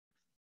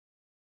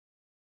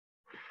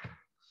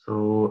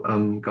So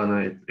I'm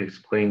gonna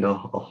explain the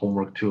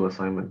homework 2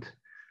 assignment.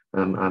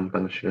 I'm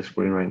gonna share the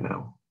screen right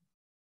now.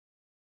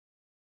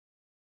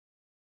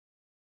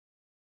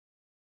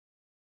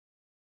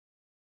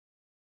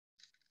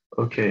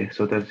 Okay,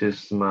 so that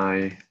is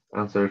my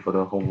answer for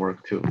the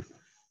homework 2.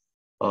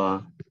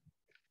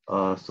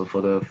 So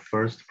for the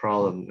first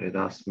problem, it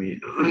asked me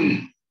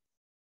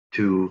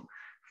to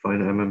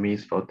find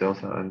MMEs for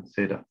delta and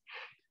theta.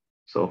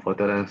 So for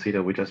delta and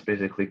theta, we just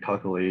basically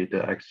calculate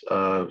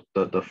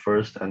the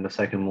first and the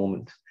second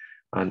moment,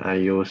 and I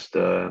used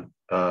the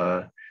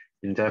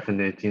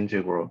indefinite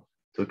integral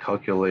to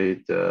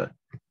calculate the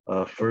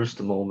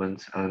first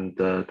moment and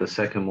the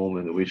second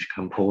moment, which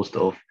composed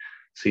of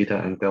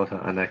theta and delta,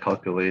 and I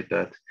calculate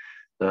that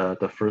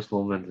the first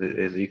moment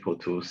is equal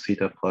to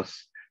theta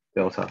plus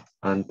delta,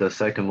 and the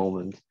second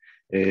moment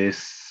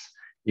is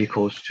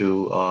equals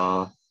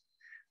to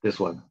this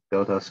one,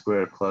 delta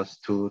squared plus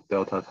 2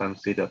 delta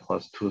times theta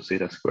plus 2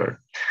 theta squared.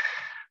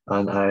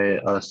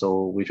 And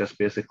so we just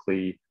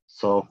basically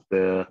solve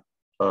the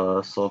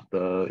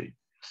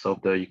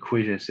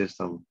equation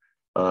system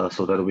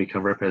so that we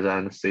can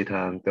represent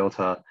theta and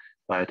delta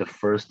by the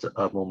first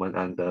moment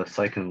and the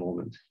second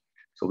moment.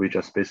 So we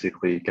just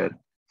basically get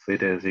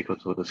theta is equal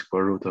to the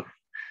square root of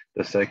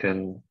the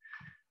second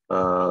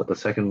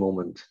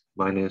moment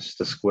minus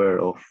the square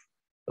of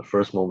the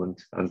first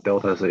moment, and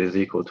delta is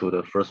equal to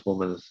the first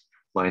moment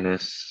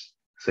minus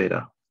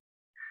theta.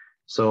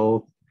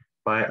 So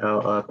by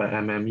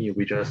MME,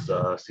 we just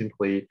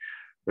simply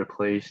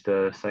replace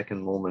the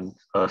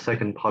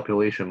second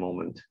population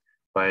moment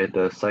by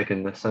the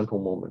second sample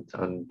moment,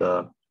 and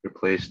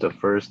replace the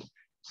first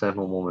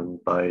sample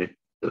moment by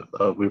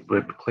we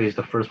replace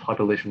the first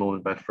population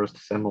moment by first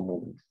sample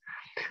moment.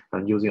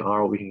 And using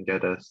R, we can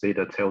get a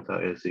theta delta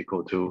is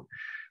equal to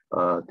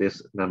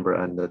this number,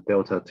 and the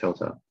delta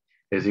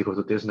is equal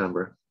to this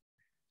number.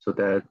 So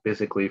that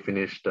basically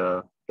finished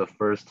the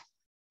first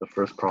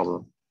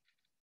problem.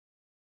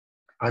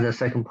 And the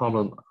second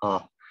problem,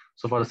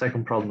 so for the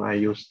second problem, I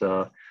used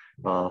the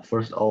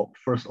first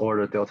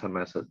order delta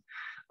method.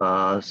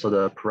 So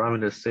the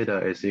parameter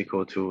theta is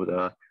equal to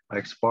the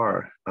x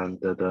bar and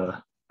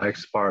the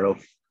x bar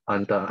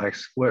and the x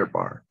squared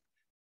bar.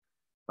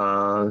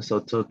 So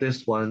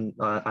this one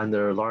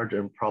under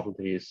larger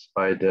properties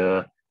by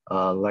the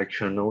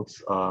lecture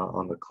notes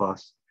on the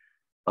class,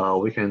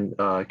 we can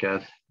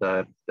get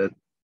that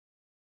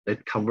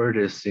it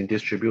converges in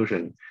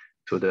distribution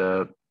to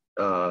the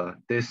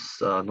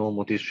this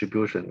normal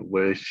distribution,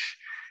 which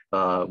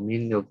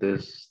mean of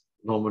this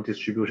normal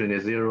distribution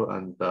is 0,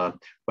 and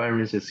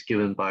variance is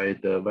given by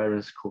the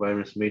variance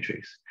covariance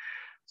matrix.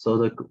 So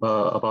the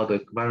about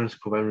the variance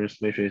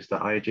covariance matrix, the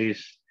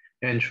ij's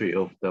entry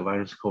of the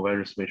variance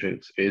covariance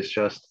matrix is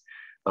just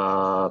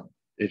the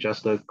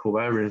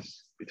covariance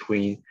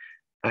between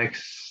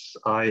x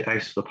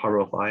to the power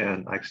of I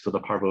and x to the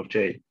power of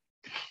j.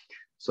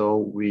 So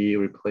we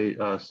replace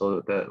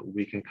so that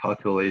we can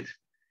calculate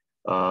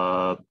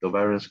the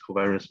variance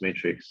covariance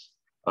matrix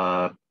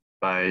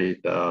by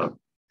the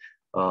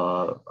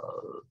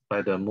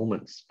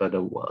moments, by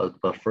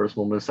the first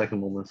moment, second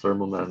moment, third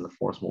moment, and the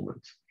fourth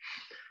moment.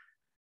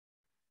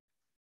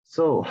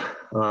 So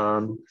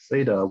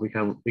theta, we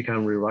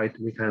can write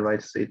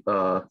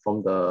theta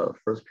from the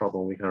first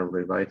problem. We can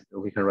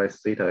write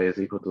theta is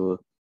equal to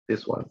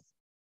this one,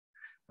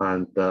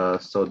 and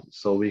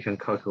so we can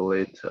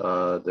calculate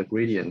the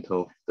gradient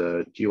of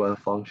the G1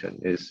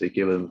 function is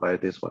given by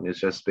this one. It's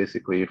just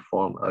basically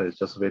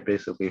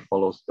basically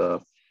follows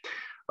the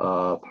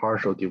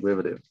partial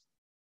derivative.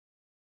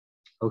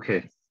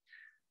 Okay,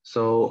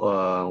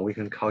 so we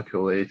can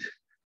calculate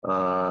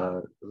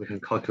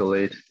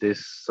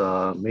this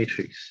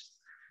matrix.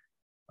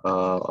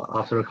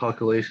 After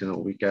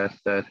calculation, we get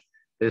that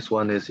this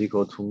one is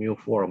equal to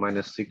mu4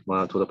 minus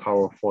sigma to the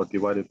power of 4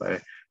 divided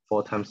by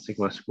 4 times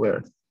sigma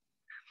squared.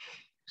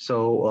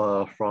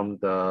 So from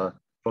the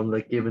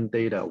given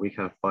data, we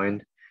can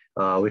find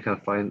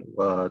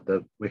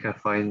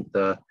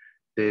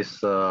this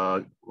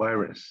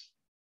variance.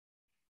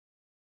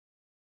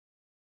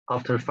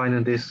 After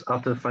finding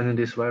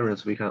this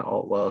variance, we can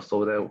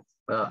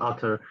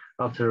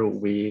after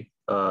we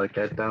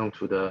get down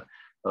to the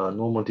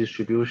normal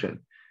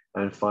distribution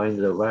and find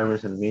the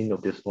variance and mean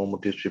of this normal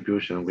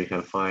distribution, we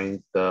can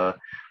find the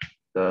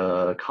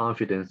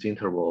confidence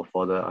interval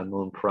for the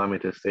unknown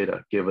parameter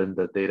theta given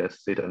the data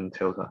theta and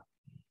delta.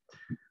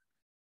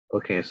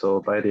 Okay,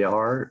 so by the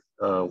R,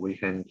 we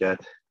can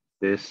get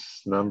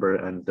this number,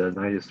 and the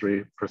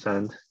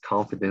 93%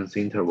 confidence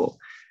interval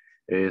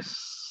is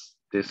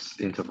this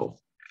interval.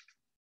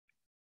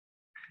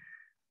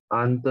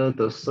 And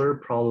the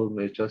third problem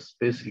is just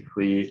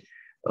basically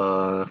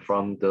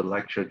from the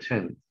lecture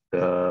 10,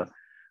 the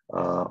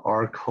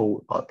R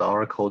code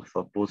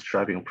for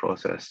bootstrapping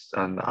process.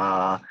 And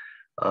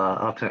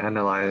after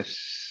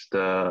analyze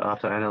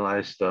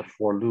the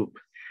for loop,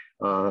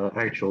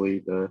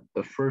 actually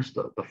the first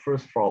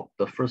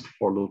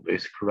for loop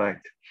is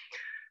correct.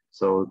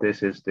 So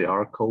this is the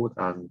R code,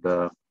 and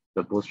the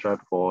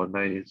bootstrap for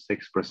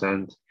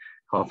 96%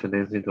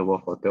 confidence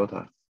interval for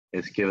delta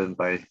is given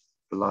by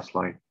the last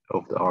line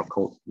of our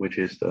code, which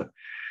is the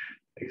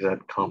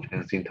exact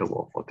confidence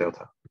interval for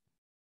delta.